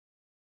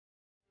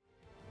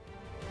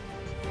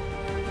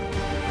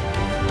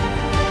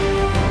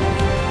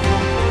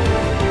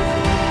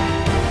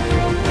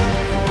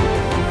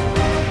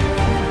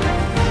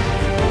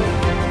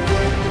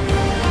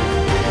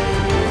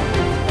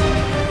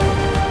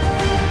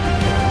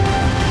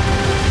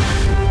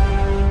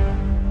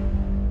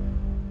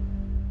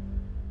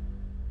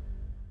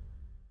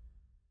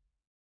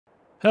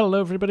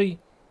Hello everybody,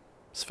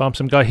 it's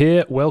FarmSim Guy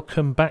here.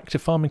 Welcome back to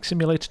Farming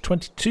Simulator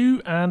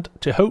 22 and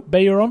to Haut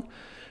Beyleron.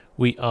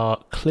 We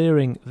are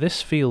clearing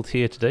this field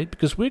here today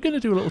because we're going to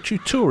do a little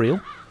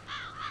tutorial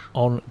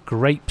on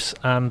grapes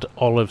and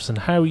olives and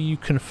how you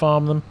can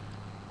farm them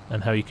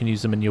and how you can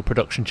use them in your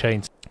production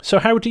chains. So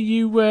how do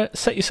you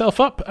set yourself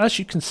up? As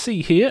you can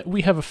see here,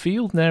 we have a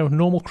field. Now,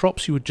 normal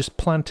crops you would just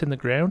plant in the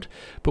ground,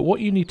 but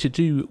what you need to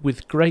do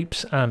with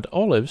grapes and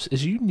olives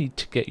is you need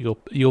to get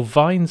your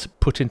vines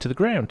put into the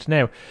ground.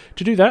 Now,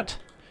 to do that,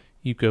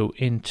 you go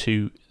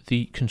into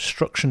the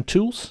construction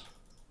tools,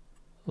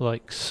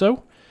 like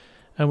so,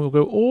 and we'll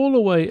go all the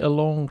way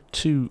along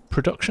to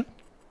production,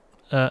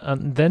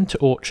 and then to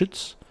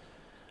orchards,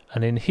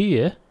 and in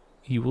here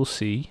you will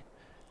see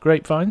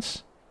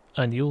grapevines,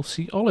 and you'll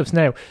see olives.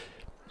 Now,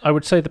 I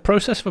would say the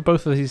process for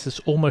both of these is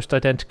almost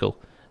identical.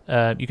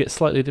 You get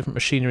slightly different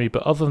machinery,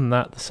 but other than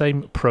that, the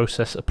same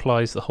process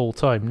applies the whole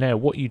time. Now,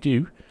 what you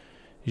do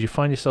is you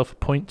find yourself a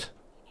point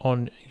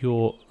on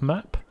your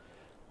map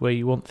where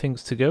you want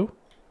things to go,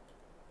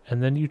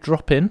 and then you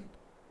drop in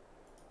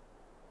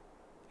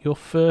your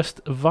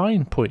first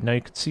vine point. Now,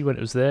 you can see when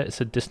it was there, it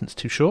said distance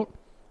too short.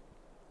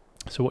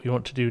 So what you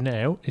want to do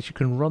now is you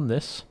can run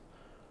this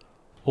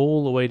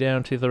all the way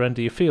down to the other end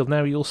of your field.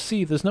 Now you'll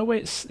see there's no way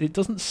it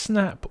doesn't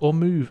snap or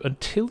move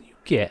until you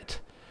get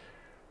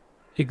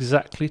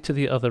exactly to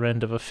the other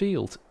end of a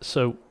field.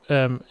 So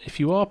if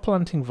you are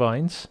planting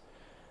vines,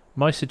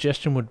 my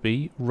suggestion would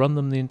be run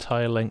them the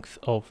entire length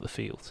of the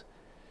field.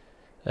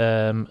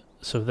 So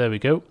there we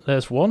go,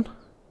 there's one.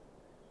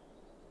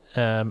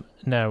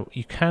 Now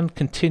you can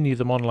continue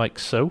them on like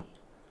so,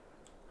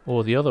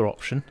 or the other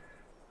option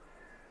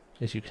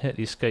is you can hit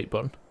the escape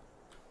button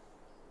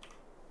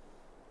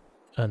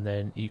and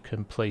then you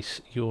can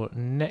place your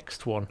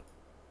next one.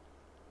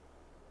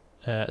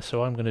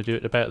 So I'm going to do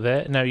it about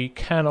there. Now you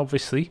can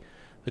obviously,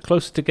 the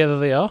closer together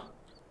they are,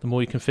 the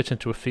more you can fit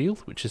into a field,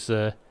 which is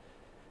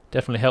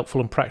definitely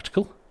helpful and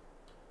practical.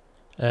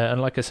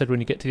 And like I said, when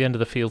you get to the end of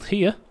the field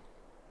here,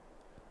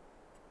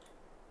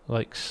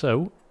 like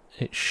so,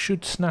 it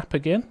should snap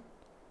again.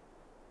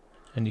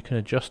 And you can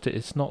adjust it.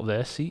 It's not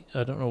there, see?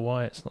 I don't know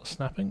why it's not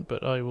snapping,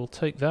 but I will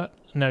take that.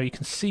 Now you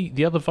can see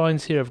the other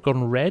vines here have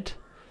gone red,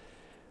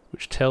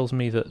 which tells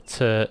me that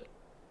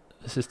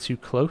this is too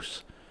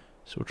close.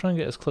 So we'll try and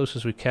get as close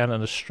as we can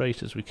and as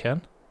straight as we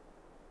can.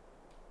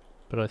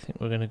 But I think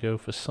we're going to go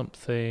for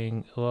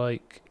something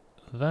like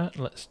that.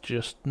 Let's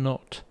just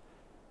not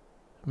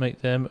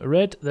make them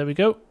red. There we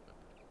go.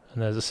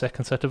 And there's a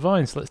second set of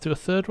vines. Let's do a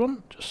third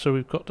one, just so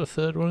we've got the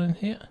third one in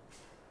here.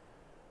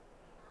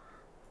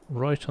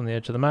 Right on the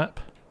edge of the map.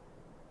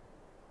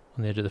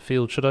 On the edge of the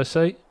field, should I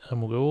say.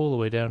 And we'll go all the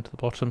way down to the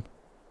bottom.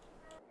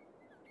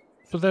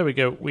 So there we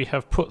go, we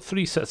have put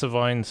 3 sets of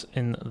vines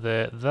in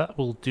there. That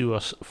will do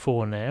us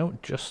for now,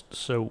 just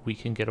so we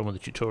can get on with the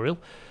tutorial.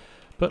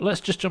 But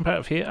let's just jump out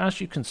of here. As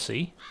you can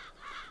see,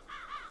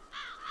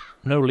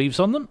 no leaves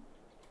on them,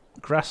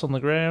 grass on the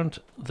ground,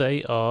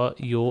 they are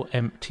your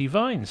empty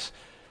vines.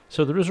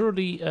 So there is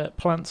already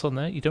plants on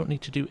there, you don't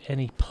need to do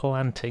any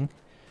planting,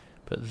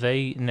 but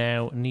they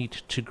now need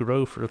to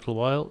grow for a little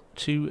while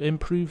to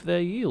improve their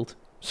yield.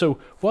 So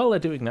while they're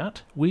doing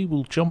that, we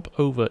will jump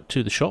over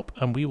to the shop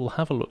and we will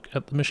have a look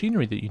at the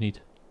machinery that you need.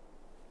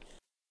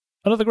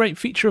 Another great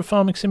feature of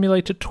Farming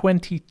Simulator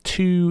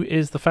 22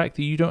 is the fact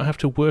that you don't have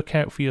to work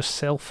out for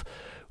yourself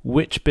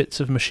which bits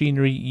of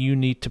machinery you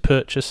need to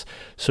purchase.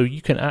 So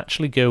you can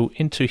actually go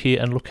into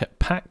here and look at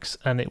packs,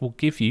 and it will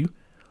give you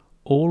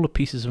all the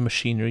pieces of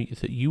machinery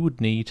that you would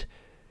need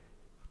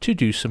to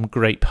do some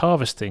grape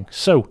harvesting.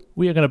 So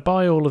we are going to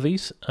buy all of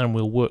these and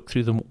we'll work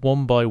through them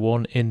one by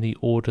one in the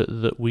order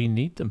that we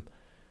need them.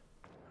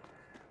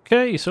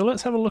 Okay, so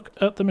let's have a look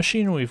at the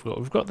machinery we've got.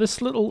 We've got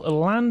this little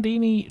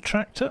Landini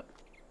tractor,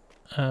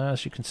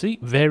 as you can see,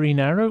 very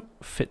narrow,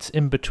 fits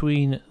in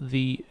between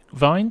the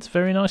vines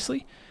very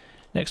nicely.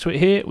 Next to it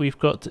here we've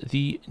got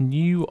the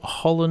New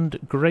Holland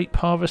grape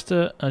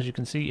harvester. As you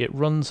can see, it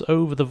runs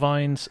over the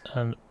vines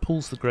and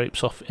pulls the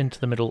grapes off into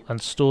the middle and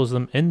stores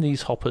them in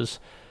these hoppers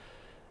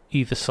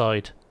either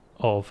side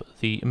of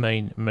the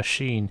main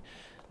machine.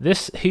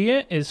 This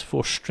here is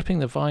for stripping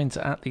the vines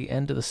at the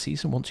end of the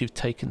season once you've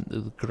taken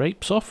the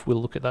grapes off. We'll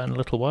look at that in a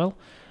little while.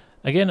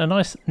 Again, a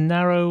nice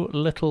narrow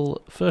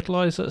little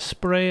fertilizer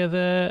sprayer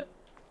there.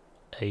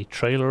 A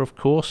trailer, of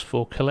course,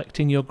 for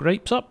collecting your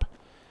grapes up.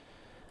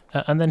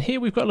 And then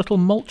here we've got a little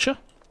mulcher.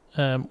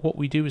 What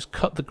we do is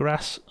cut the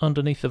grass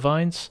underneath the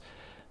vines.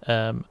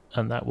 And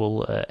that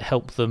will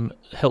help the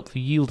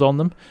yield on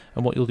them.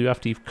 And what you'll do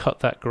after you've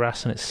cut that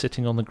grass and it's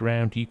sitting on the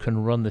ground, you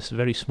can run this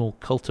very small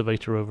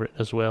cultivator over it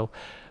as well,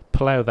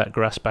 plough that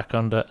grass back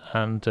under,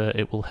 and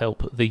it will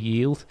help the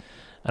yield.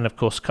 And of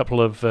course a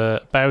couple of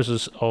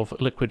bowsers of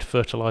liquid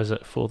fertilizer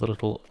for the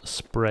little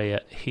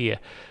sprayer here.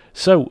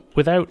 So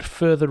without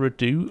further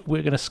ado,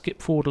 we're going to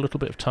skip forward a little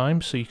bit of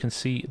time so you can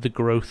see the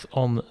growth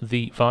on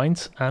the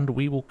vines, and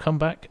we will come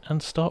back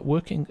and start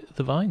working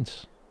the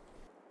vines.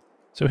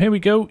 So here we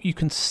go. You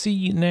can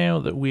see now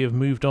that we have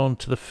moved on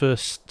to the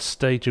first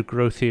stage of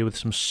growth here with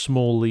some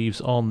small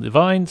leaves on the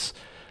vines,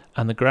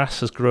 and the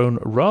grass has grown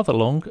rather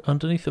long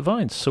underneath the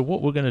vines. So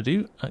what we're going to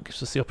do, that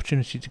gives us the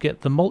opportunity to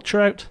get the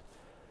mulcher out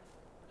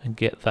and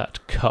get that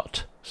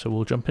cut. So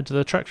we'll jump into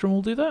the tractor and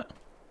we'll do that.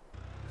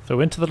 So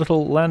into the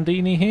little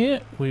Landini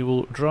here, we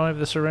will drive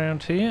this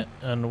around here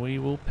and we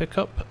will pick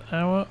up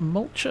our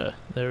mulcher.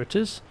 There it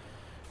is.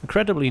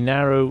 Incredibly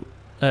narrow.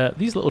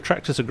 These little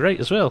tractors are great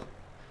as well.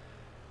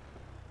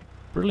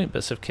 Brilliant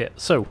bits of kit.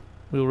 So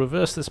we'll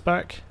reverse this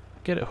back,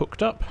 get it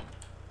hooked up,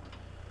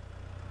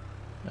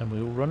 and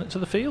we will run it to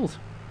the field.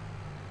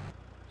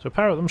 So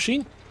power up the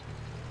machine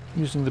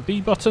using the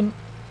B button,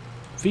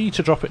 V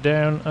to drop it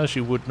down as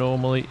you would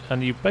normally,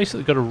 and you've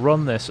basically got to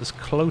run this as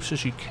close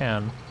as you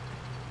can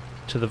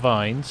to the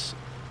vines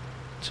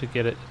to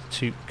get it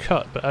to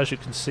cut. But as you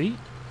can see,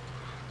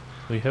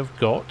 we have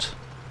got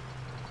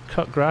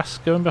cut grass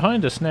going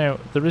behind us. Now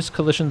there is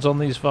collisions on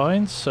these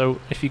vines,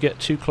 so if you get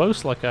too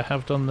close like I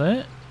have done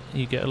there,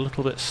 you get a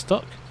little bit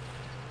stuck.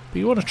 But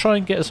you want to try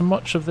and get as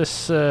much of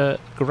this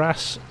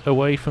grass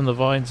away from the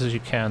vines as you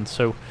can.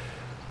 So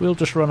we'll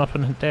just run up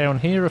and down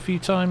here a few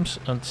times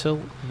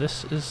until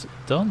this is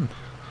done.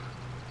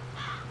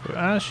 So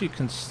as you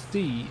can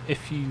see,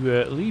 if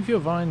you leave your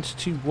vines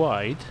too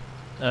wide,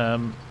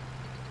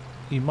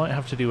 you might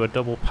have to do a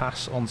double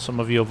pass on some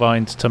of your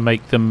vines to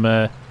make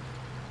them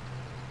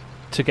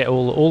to get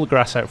all the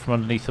grass out from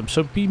underneath them.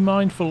 So be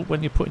mindful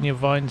when you're putting your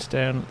vines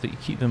down that you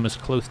keep them as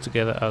close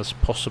together as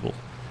possible.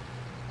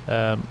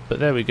 But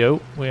there we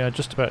go, we are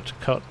just about to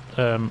cut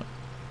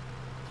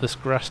this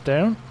grass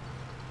down.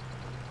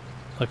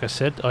 Like I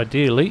said,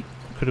 ideally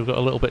could have got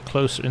a little bit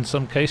closer in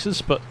some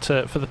cases, but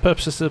for the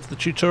purposes of the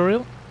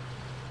tutorial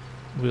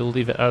we'll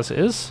leave it as it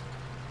is,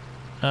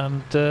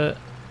 and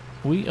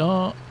we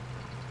are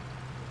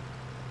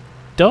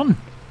done.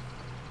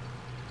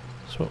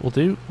 So what we'll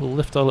do, we'll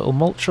lift our little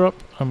mulcher up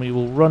and we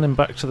will run him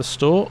back to the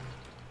store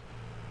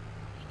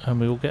and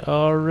we will get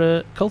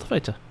our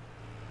cultivator.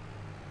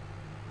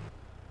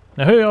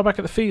 Now here we are back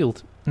at the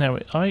field. Now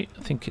I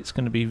think it's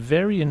going to be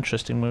very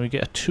interesting when we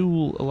get a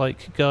tool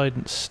like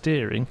guidance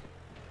steering,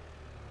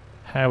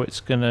 how it's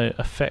going to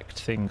affect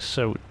things.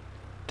 So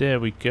there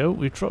we go,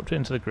 we've dropped it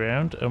into the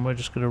ground and we're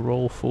just going to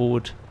roll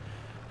forward.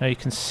 Now you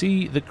can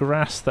see the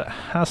grass that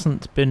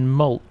hasn't been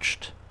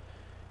mulched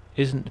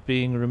isn't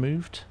being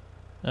removed.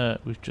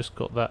 We've just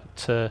got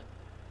that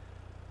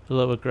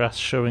lower grass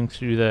showing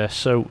through there.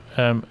 So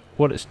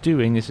what it's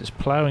doing is it's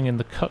ploughing in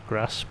the cut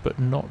grass but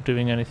not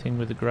doing anything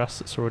with the grass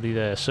that's already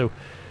there. So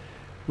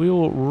we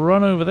will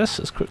run over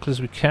this as quickly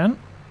as we can,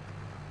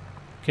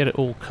 get it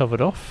all covered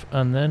off,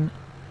 and then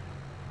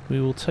we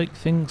will take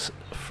things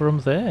from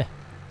there.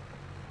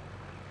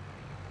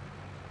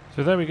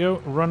 So there we go,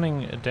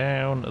 running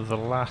down the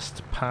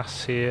last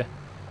pass here,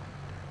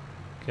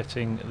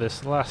 getting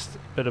this last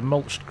bit of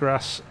mulched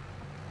grass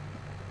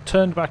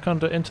turned back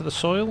under into the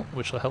soil,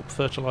 which will help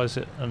fertilise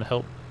it and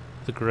help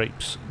the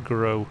grapes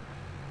grow.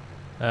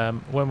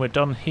 When we're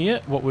done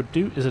here, what we'll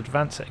do is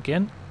advance it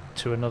again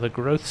to another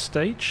growth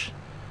stage,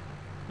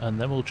 and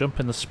then we'll jump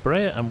in the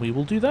sprayer and we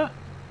will do that.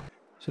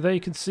 So there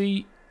you can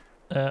see,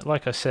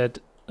 like I said,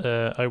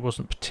 I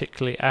wasn't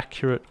particularly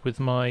accurate with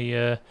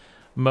my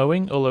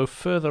mowing, although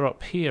further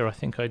up here I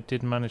think I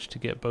did manage to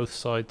get both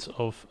sides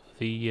of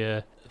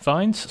the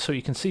vines. So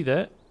you can see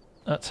there,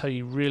 that's how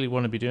you really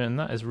want to be doing, and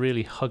that is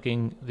really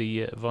hugging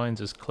the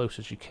vines as close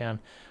as you can.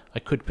 I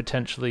could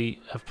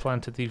potentially have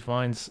planted these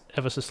vines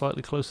ever so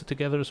slightly closer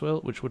together as well,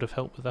 which would have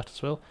helped with that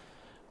as well.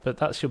 But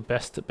that's your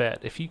best bet.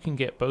 If you can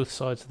get both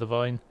sides of the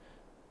vine,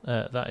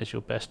 that is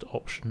your best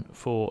option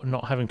for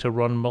not having to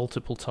run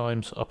multiple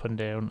times up and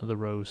down the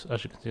rows.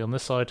 As you can see on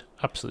this side,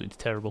 absolutely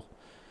terrible.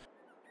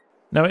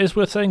 Now it is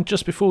worth saying,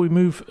 just before we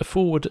move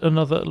forward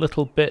another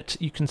little bit,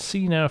 you can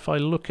see now if I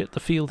look at the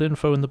field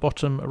info in the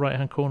bottom right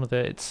hand corner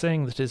there, it's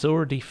saying that it's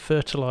already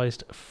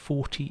fertilised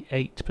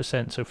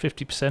 48%, so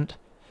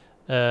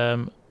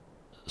 50%.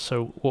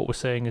 So what we're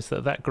saying is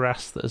that that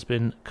grass that has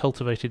been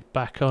cultivated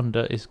back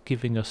under is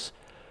giving us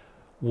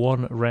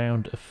one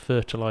round of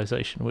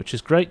fertilisation, which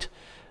is great.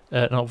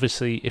 And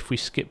obviously if we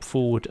skip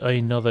forward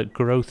another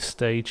growth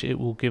stage, it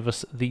will give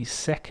us the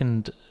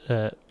second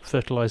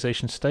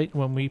fertilisation state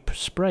when we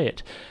spray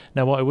it.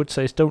 Now what I would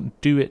say is don't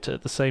do it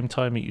at the same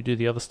time that you do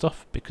the other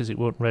stuff, because it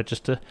won't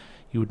register.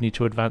 You would need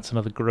to advance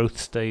another growth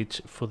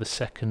stage for the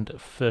second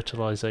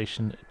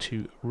fertilisation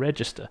to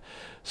register.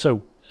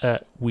 So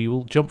we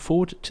will jump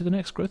forward to the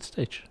next growth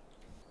stage.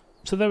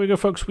 So there we go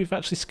folks, we've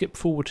actually skipped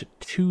forward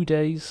 2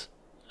 days,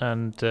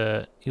 and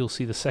you'll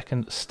see the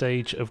second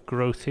stage of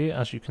growth here.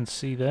 As you can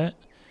see there,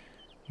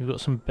 you've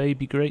got some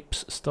baby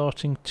grapes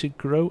starting to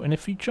grow, and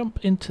if you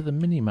jump into the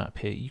mini-map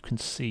here, you can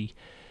see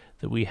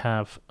that we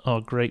have our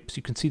grapes.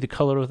 You can see the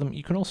colour of them.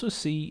 You can also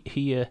see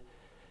here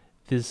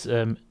there's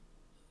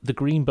the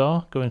green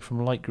bar going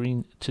from light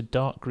green to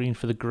dark green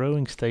for the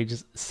growing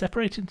stages,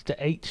 separated into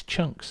 8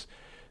 chunks.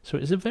 So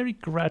it is a very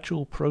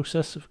gradual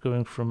process of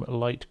going from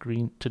light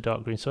green to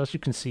dark green. So as you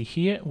can see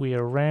here, we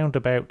are around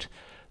about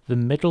the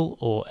middle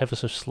or ever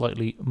so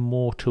slightly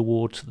more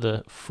towards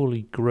the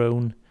fully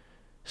grown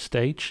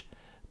stage.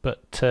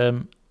 But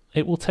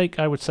it will take,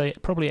 I would say,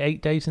 probably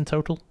 8 days in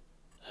total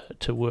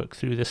to work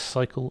through this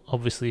cycle.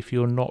 Obviously, if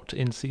you're not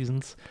in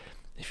seasons,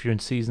 if you're in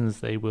seasons,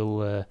 they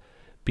will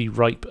be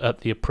ripe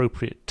at the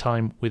appropriate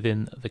time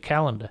within the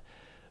calendar.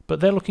 But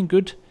they're looking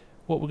good.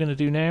 What we're going to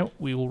do now,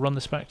 we will run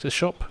this back to the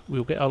shop,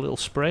 we'll get our little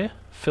sprayer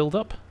filled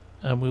up,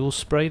 and we will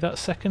spray that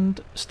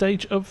second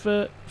stage of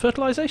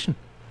fertilization.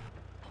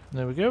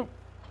 There we go,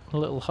 a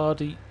little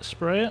hardy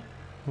sprayer.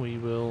 We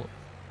will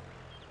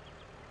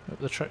whip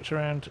the tractor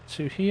around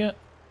to here,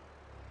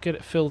 get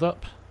it filled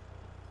up.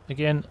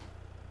 Again,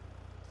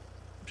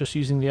 just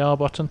using the R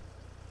button,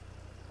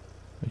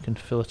 we can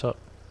fill it up.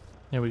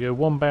 There we go,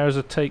 one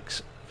Bowser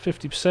takes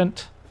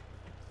 50%,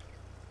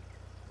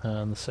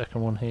 and the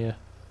second one here.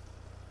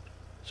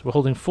 So we're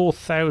holding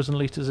 4,000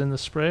 litres in the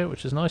sprayer,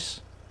 which is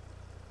nice.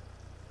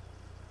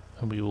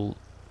 And we will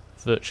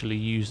virtually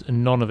use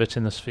none of it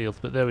in this field,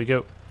 but there we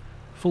go.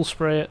 Full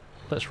sprayer,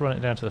 let's run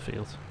it down to the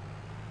field.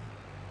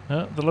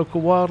 The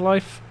local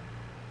wildlife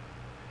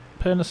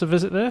paying us a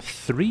visit there.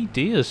 3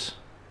 deers.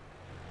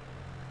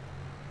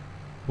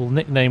 We'll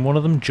nickname one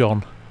of them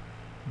John.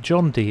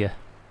 John Deere.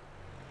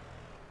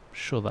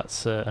 Sure,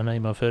 that's a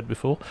name I've heard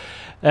before.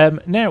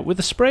 Now, with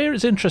the sprayer,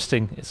 it's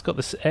interesting. It's got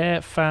this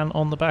air fan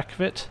on the back of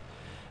it.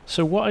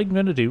 So what I'm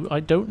going to do, I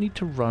don't need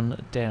to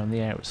run down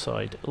the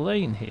outside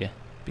lane here,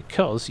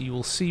 because you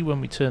will see when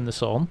we turn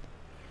this on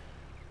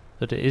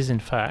that it is in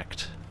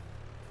fact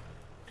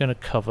going to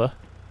cover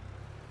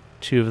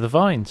 2 of the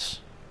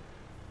vines.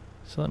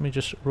 So let me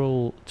just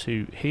roll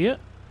to here.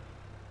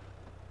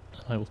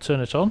 I will turn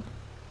it on,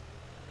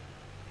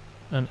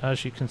 and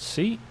as you can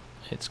see,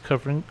 it's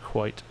covering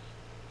quite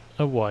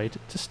a wide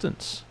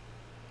distance.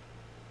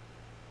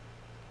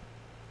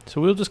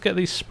 So we'll just get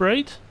these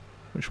sprayed,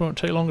 which won't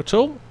take long at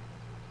all,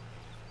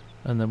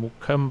 and then we'll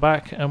come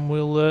back and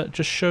we'll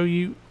just show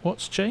you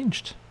what's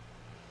changed.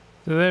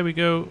 So there we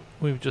go,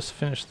 we've just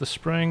finished the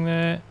spraying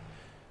there.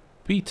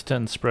 B to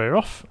turn the sprayer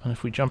off, and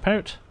if we jump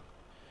out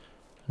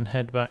and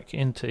head back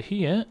into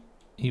here,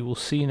 you will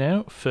see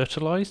now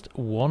fertilized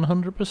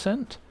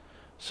 100%.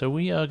 So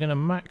we are going to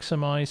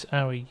maximize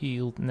our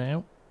yield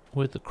now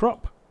with the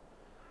crop,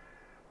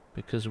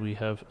 because we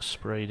have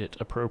sprayed it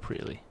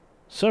appropriately.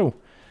 So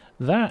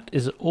that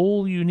is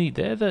all you need.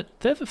 They're the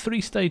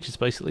 3 stages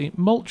basically.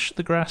 Mulch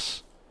the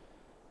grass,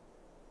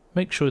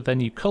 make sure then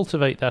you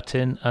cultivate that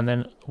in, and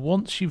then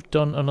once you've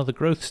done another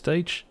growth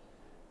stage,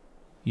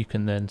 you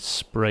can then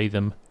spray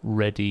them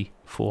ready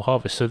for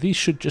harvest. So these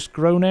should just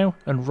grow now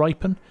and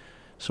ripen.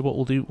 So what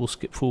we'll do, we'll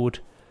skip forward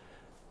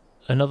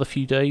another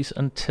few days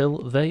until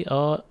they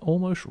are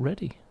almost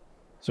ready.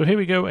 So here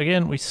we go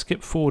again, we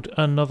skip forward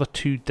another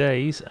 2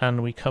 days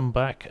and we come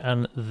back,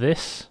 and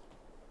this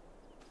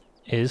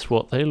is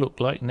what they look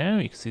like now.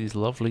 You can see these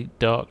lovely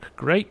dark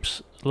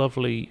grapes,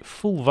 lovely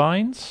full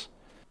vines,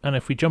 and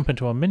if we jump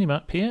into our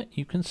minimap here,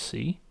 you can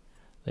see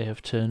they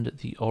have turned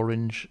the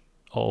orange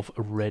of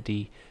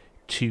ready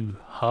to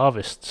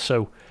harvest.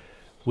 So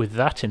with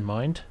that in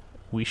mind,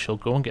 we shall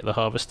go and get the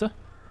harvester,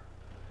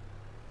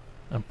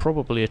 and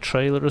probably a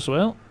trailer as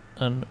well,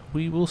 and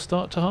we will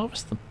start to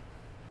harvest them.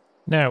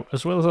 Now,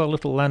 as well as our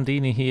little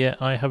Landini here,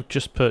 I have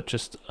just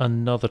purchased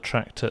another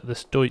tractor,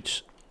 this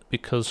Deutsch,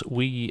 because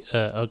we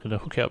are going to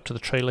hook it up to the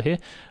trailer here.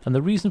 And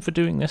the reason for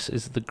doing this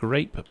is the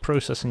grape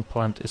processing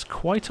plant is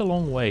quite a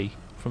long way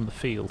from the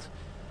field.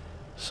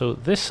 So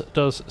this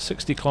does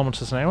 60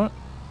 kilometers an hour.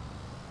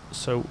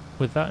 So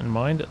with that in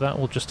mind, that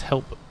will just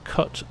help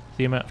cut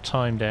the amount of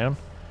time down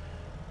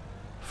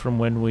from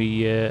when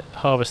we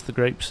harvest the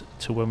grapes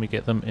to when we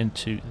get them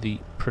into the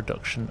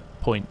production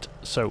point.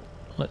 So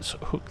let's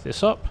hook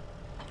this up.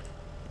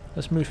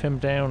 Let's move him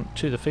down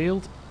to the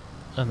field,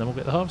 and then we'll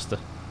get the harvester.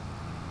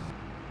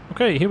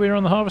 Okay, here we are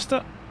on the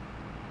harvester.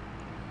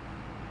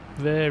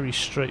 Very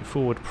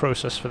straightforward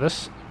process for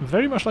this.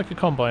 Very much like a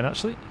combine,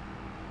 actually.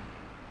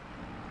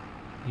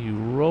 You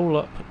roll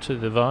up to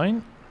the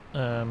vine,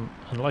 and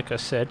like I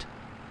said,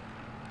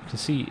 you can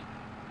see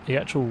you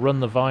actually run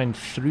the vine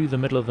through the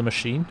middle of the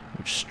machine,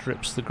 which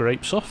strips the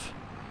grapes off.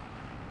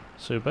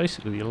 So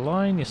basically you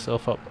line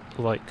yourself up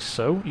like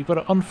so. You've got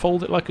to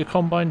unfold it like a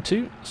combine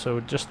too, so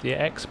just the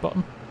X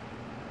button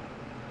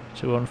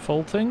to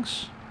unfold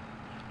things.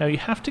 Now you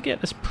have to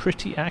get this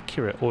pretty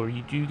accurate, or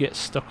you do get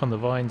stuck on the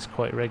vines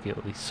quite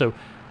regularly. So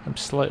I'm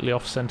slightly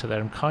off center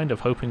there. I'm kind of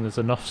hoping there's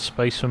enough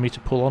space for me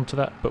to pull onto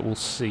that, but we'll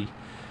see.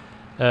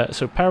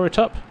 So power it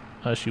up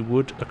as you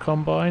would a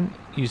combine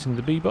using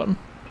the B button,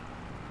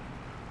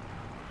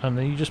 and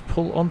then you just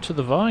pull onto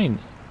the vine,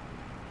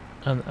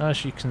 and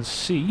as you can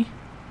see,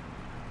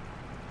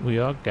 we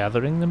are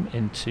gathering them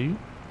into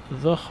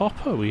the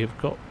hopper. We have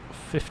got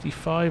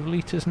 55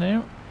 litres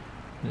now,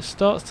 and it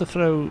starts to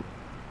throw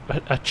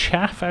a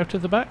chaff out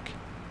of the back,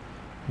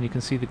 and you can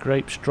see the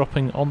grapes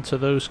dropping onto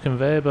those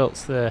conveyor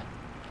belts there.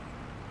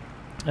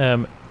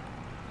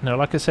 Now,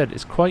 like I said,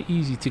 it's quite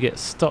easy to get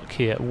stuck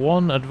here.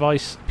 One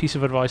piece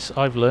of advice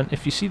I've learned: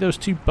 if you see those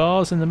 2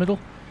 bars in the middle,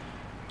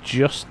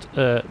 just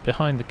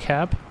behind the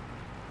cab,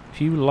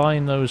 if you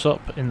line those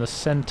up in the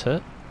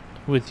center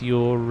with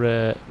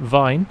your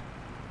vine,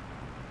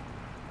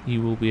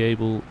 you will be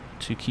able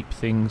to keep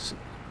things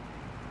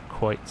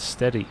quite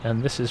steady.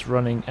 And this is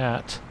running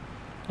at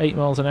 8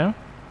 miles an hour,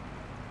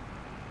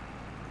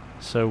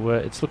 so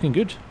it's looking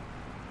good.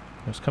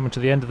 It's coming to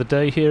the end of the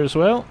day here as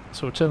well,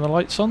 so we'll turn the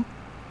lights on.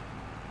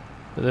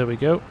 But there we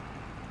go.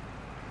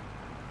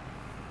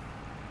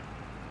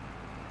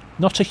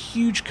 Not a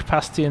huge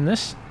capacity in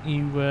this.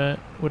 You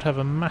would have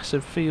a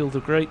massive field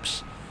of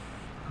grapes.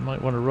 You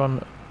might want to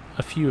run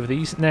a few of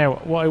these. Now,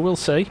 what I will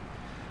say,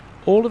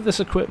 all of this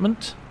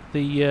equipment,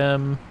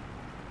 the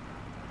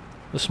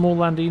small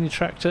Landini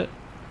tractor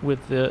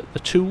with the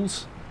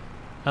tools,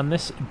 and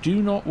this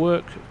do not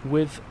work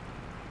with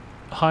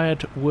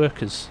hired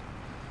workers.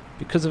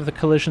 Because of the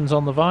collisions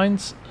on the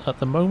vines at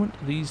the moment,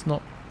 these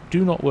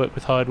do not work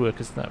with hired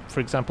workers. Now, for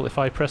example, if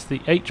I press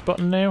the H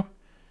button now,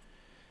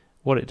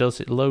 what it does,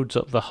 it loads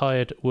up the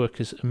hired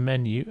workers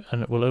menu,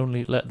 and it will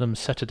only let them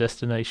set a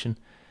destination.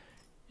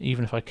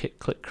 Even if I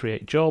click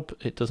create job,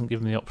 it doesn't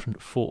give them the option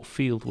for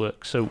field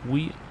work. So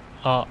we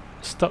are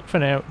stuck for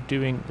now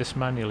doing this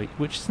manually,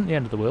 which isn't the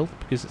end of the world,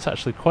 because it's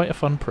actually quite a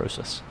fun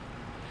process.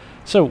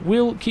 So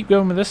we'll keep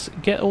going with this,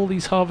 get all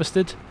these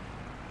harvested.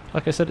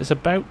 Like I said, it's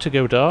about to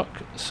go dark,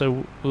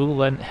 so we'll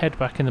then head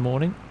back in the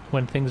morning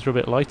when things are a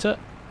bit lighter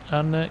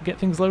and get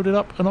things loaded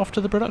up and off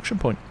to the production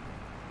point.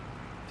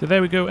 So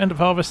there we go, end of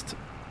harvest.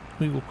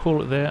 We will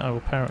call it there. I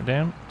will power it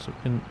down so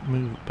we can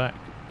move it back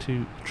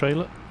to the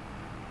trailer.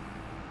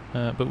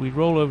 But we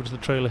roll over to the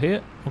trailer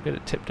here, we'll get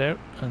it tipped out,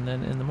 and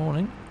then in the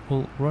morning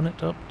we'll run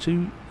it up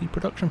to the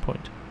production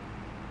point.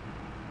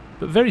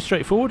 But very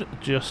straightforward,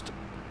 just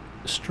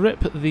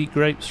strip the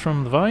grapes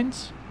from the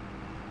vines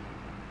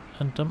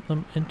and dump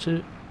them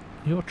into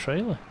your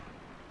trailer.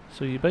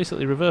 So you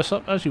basically reverse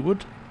up as you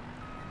would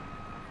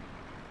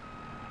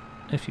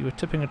if you were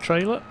tipping a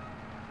trailer,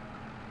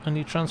 and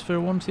you transfer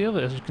one to the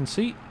other. As you can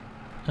see,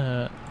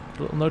 a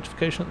little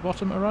notification at the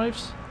bottom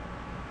arrives,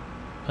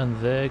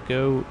 and there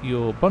go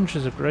your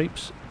bunches of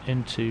grapes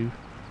into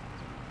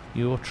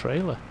your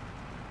trailer.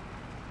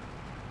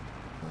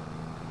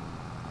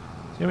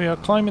 So here we are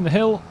climbing the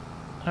hill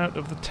out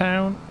of the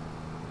town,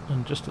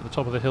 and just at the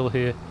top of the hill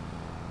here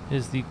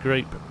is the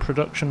grape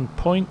production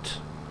point.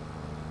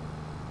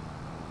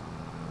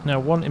 Now,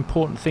 one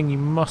important thing you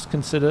must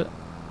consider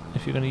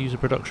if you're going to use a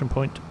production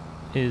point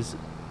is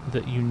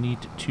that you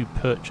need to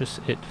purchase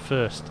it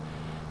first.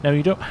 Now,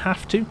 you don't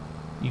have to.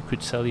 You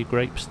could sell your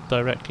grapes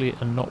directly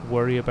and not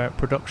worry about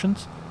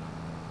productions,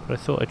 but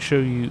I thought I'd show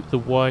you the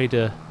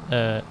wider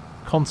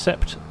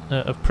concept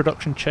of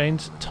production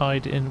chains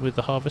tied in with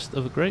the harvest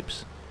of the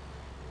grapes.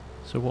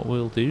 So what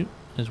we'll do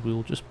is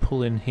we'll just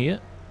pull in here.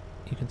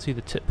 You can see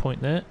the tip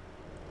point there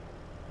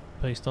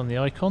based on the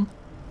icon.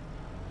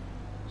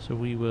 So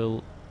we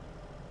will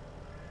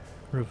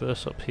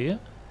reverse up here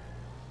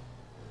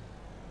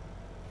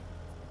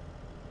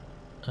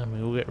and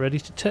we will get ready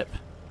to tip.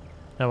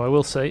 Now, I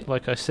will say,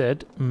 like I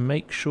said,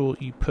 make sure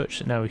you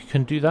purchase it now. You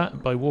can do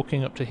that by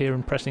walking up to here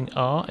and pressing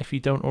R if you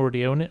don't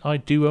already own it. I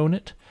do own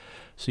it.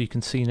 So you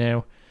can see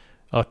now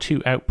our two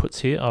outputs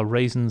here are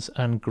raisins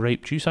and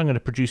grape juice. I'm going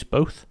to produce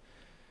both.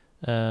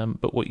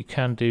 But what you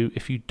can do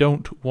if you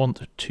don't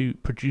want to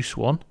produce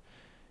one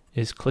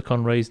is click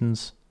on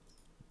raisins,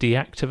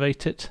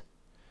 deactivate it,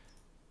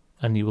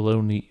 and you will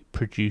only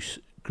produce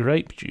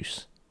grape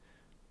juice.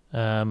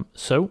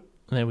 So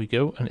there we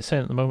go, and it's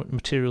saying at the moment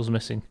materials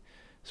missing.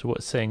 So what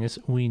it's saying is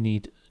we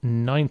need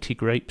 90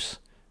 grapes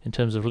in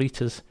terms of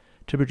litres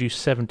to produce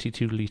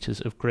 72 litres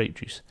of grape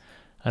juice.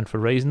 And for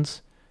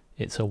raisins,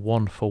 it's a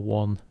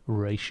 1-for-1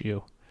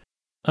 ratio.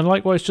 And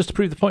likewise, just to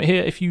prove the point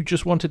here, if you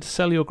just wanted to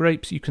sell your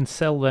grapes, you can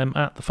sell them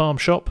at the farm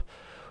shop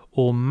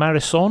or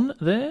Marisson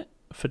there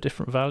for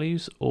different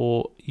values,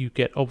 or you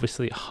get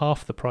obviously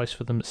half the price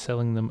for them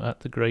selling them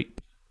at the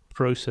grape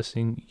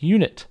processing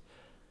unit.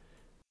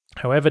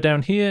 However,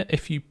 down here,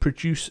 if you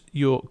produce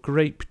your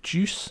grape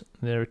juice,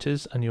 there it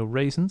is, and your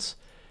raisins,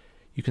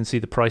 you can see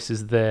the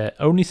prices there.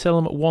 Only sell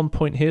them at one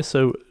point here,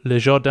 so Le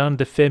Jardin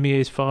de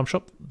Fermier's farm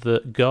shop, the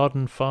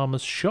garden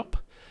farmer's shop,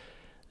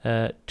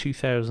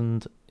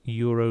 2,000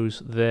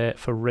 euros there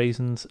for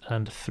raisins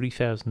and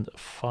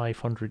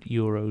 3,500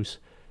 euros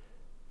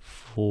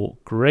for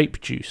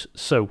grape juice.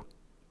 So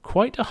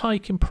quite a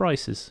hike in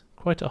prices,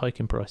 quite a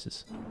hike in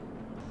prices.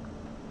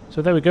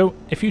 So there we go.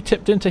 If you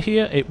tipped into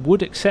here, it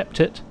would accept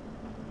it.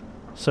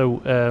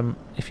 So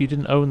if you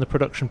didn't own the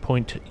production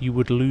point, you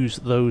would lose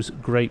those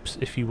grapes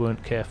if you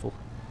weren't careful.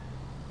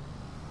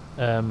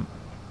 You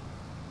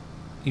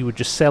would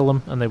just sell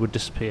them and they would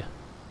disappear.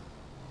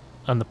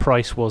 And the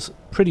price was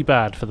pretty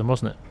bad for them,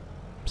 wasn't it?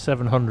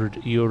 700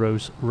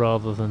 euros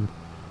rather than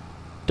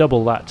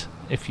double that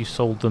if you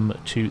sold them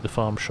to the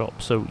farm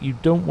shop. So you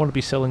don't want to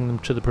be selling them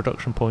to the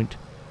production point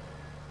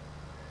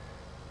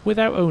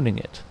without owning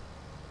it.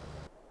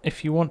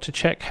 If you want to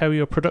check how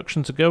your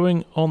productions are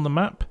going on the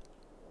map,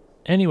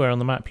 anywhere on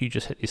the map, you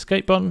just hit the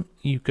escape button,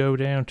 you go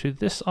down to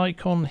this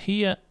icon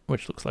here,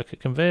 which looks like a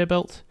conveyor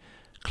belt,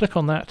 click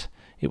on that,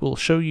 it will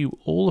show you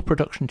all the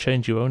production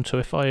chains you own. So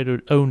if I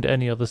had owned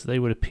any others, they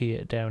would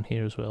appear down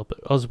here as well. But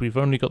as we've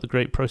only got the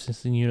grape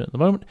processing unit at the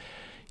moment,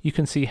 you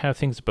can see how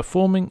things are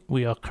performing.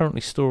 We are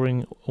currently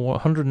storing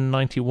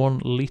 191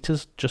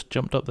 litres, just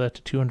jumped up there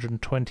to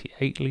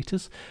 228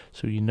 litres,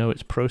 so you know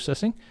it's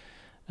processing.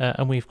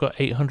 And we've got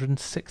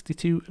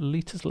 862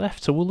 litres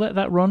left. So we'll let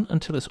that run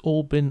until it's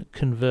all been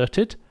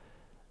converted,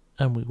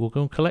 and we will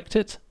go and collect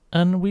it,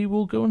 and we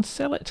will go and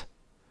sell it.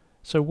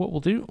 So what we'll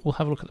do, we'll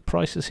have a look at the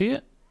prices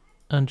here,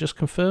 and just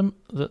confirm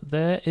that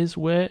there is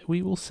where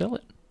we will sell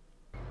it.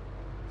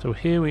 So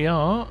here we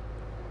are,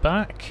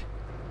 back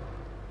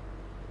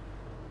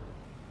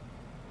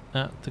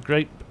at the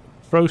grape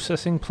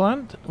processing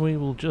plant. We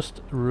will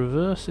just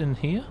reverse in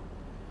here.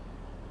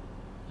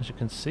 As you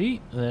can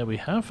see, there we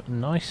have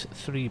nice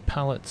 3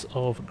 pallets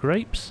of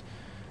grapes.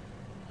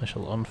 I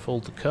shall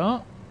unfold the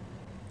car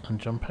and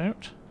jump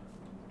out.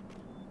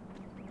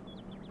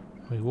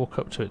 We walk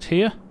up to it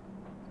here.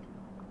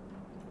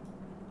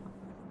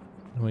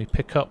 And we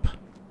pick up,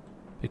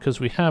 because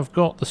we have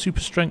got the super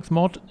strength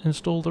mod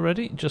installed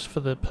already, just for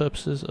the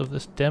purposes of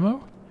this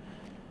demo.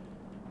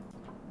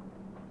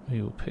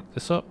 We will pick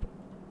this up.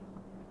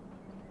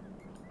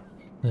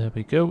 There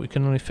we go, we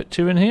can only fit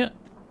 2 in here.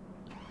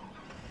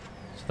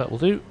 So that will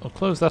do. I'll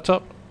close that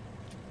up.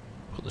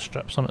 Put the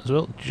straps on it as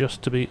well,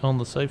 just to be on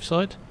the safe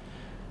side.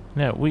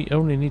 Now, we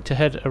only need to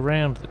head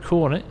around the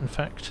corner. In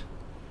fact,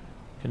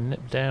 we can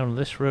nip down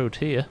this road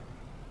here,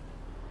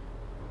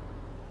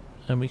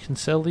 and we can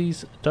sell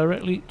these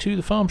directly to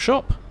the farm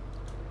shop.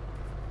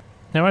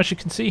 Now, as you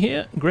can see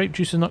here, grape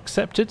juice is not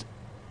accepted,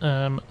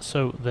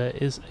 so there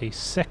is a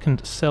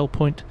second sell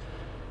point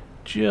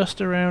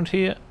just around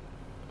here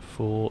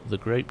for the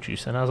grape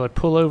juice, and as I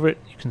pull over it,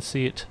 you can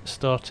see it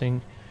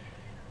starting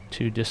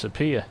to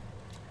disappear.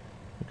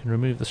 We can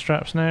remove the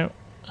straps now,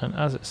 and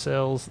as it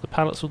sells, the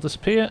pallets will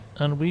disappear,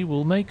 and we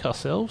will make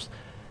ourselves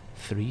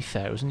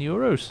 3,000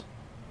 euros.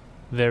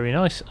 Very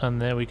nice, and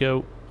there we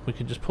go. We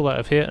can just pull out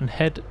of here and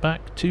head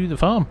back to the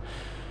farm.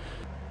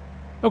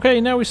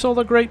 Okay, now we sold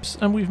our grapes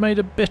and we've made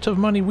a bit of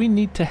money. We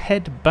need to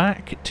head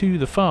back to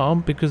the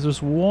farm because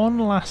there's one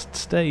last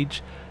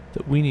stage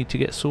that we need to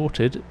get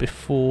sorted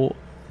before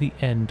the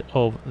end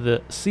of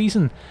the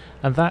season,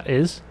 and that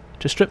is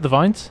to strip the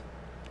vines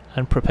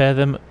and prepare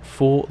them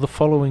for the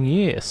following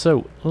year.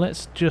 So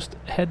let's just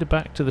head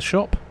back to the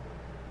shop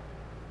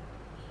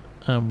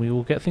and we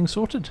will get things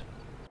sorted.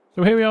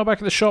 So here we are back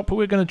at the shop.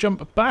 We're going to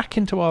jump back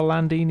into our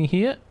Landini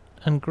here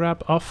and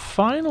grab our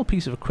final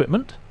piece of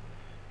equipment,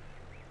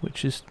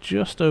 which is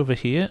just over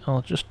here.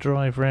 I'll just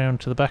drive round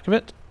to the back of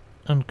it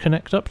and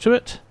connect up to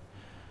it.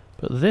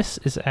 But this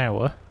is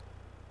our,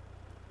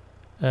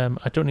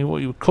 I don't know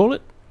what you would call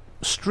it,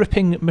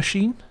 stripping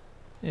machine.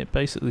 It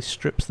basically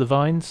strips the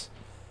vines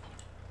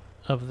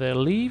of their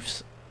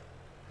leaves.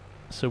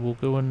 So we'll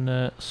go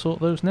and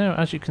sort those now.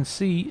 As you can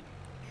see,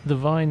 the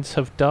vines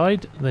have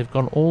died. They've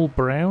gone all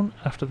brown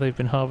after they've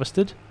been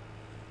harvested,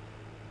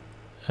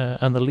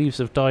 and the leaves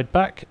have died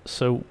back.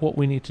 So what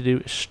we need to do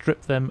is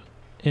strip them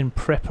in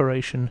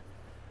preparation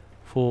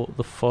for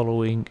the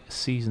following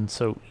season.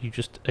 So you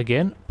just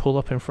again pull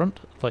up in front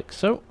like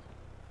so.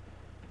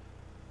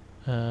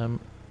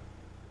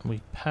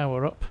 We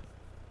power up.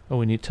 Oh,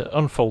 we need to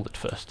unfold it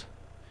first.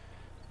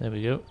 There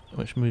we go,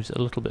 which moves it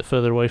a little bit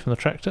further away from the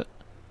tractor.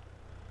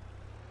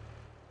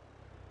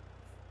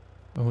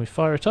 And we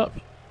fire it up.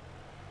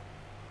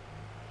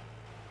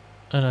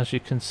 And as you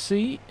can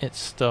see, it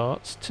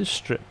starts to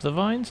strip the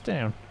vines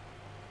down.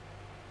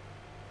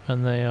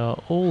 And they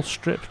are all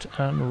stripped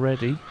and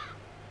ready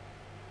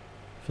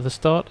for the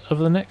start of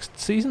the next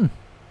season.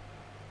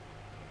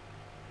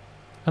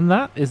 And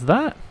that is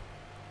that.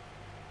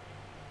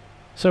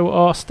 So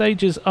our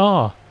stages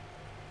are: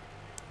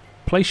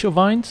 place your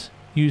vines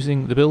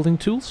using the building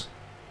tools.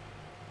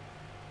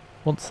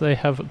 Once they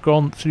have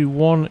gone through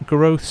one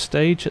growth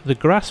stage, the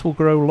grass will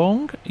grow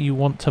long. You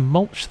want to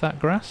mulch that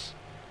grass,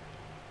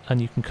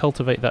 and you can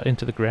cultivate that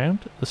into the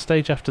ground. The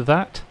stage after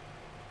that,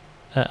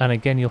 and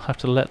again you'll have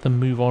to let them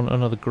move on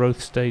another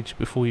growth stage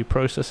before you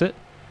process it,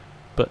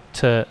 but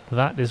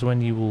that is when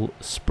you will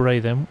spray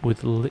them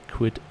with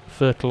liquid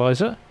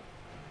fertilizer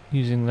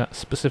using that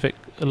specific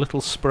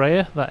little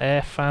sprayer, that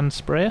air fan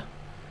sprayer.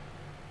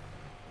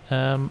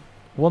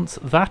 Once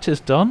that is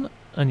done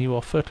and you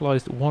are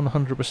fertilized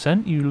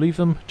 100%, you leave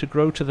them to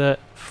grow to their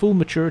full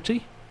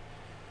maturity,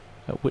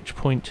 at which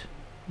point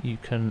you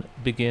can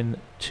begin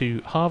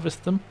to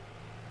harvest them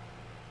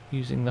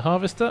using the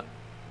harvester,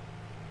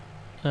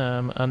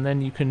 and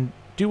then you can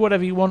do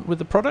whatever you want with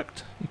the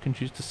product. You can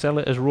choose to sell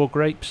it as raw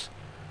grapes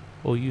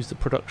or use the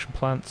production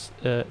plants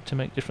to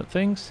make different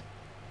things.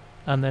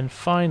 And then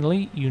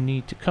finally you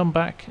need to come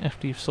back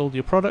after you've sold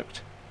your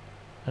product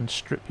and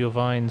strip your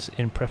vines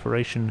in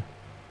preparation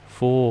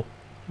for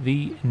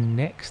the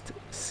next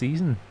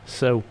season.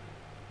 So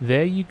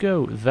there you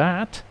go.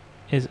 That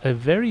is a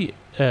very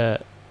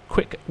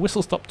quick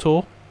whistle-stop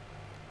tour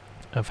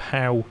of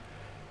how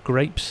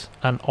grapes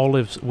and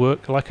olives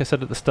work. Like I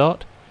said at the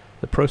start,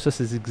 the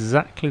process is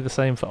exactly the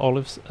same for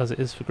olives as it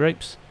is for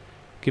grapes.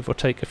 give or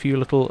take a few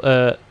little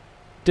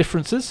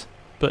differences,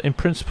 but in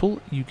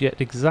principle you get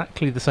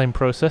exactly the same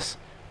process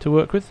to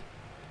work with,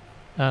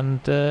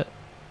 and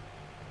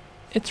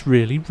it's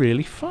really,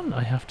 really fun,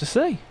 I have to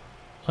say.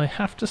 I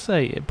have to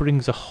say, it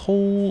brings a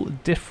whole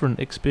different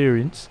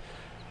experience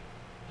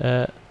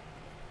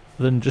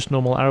than just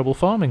normal arable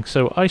farming.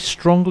 So I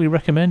strongly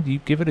recommend you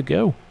give it a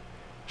go.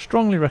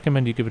 Strongly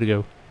recommend you give it a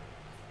go.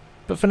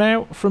 But for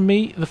now, from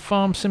me, the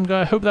FarmSim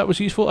guy, I hope that was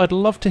useful. I'd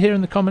love to hear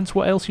in the comments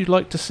what else you'd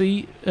like to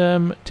see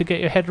to get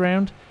your head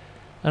around,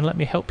 and let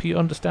me help you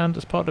understand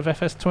as part of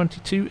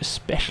FS22,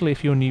 especially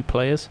if you're new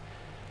players.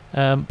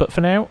 But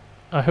for now,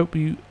 I hope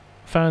you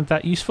found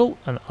that useful,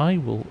 and I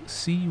will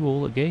see you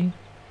all again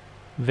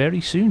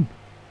very soon.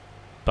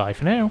 Bye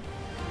for now.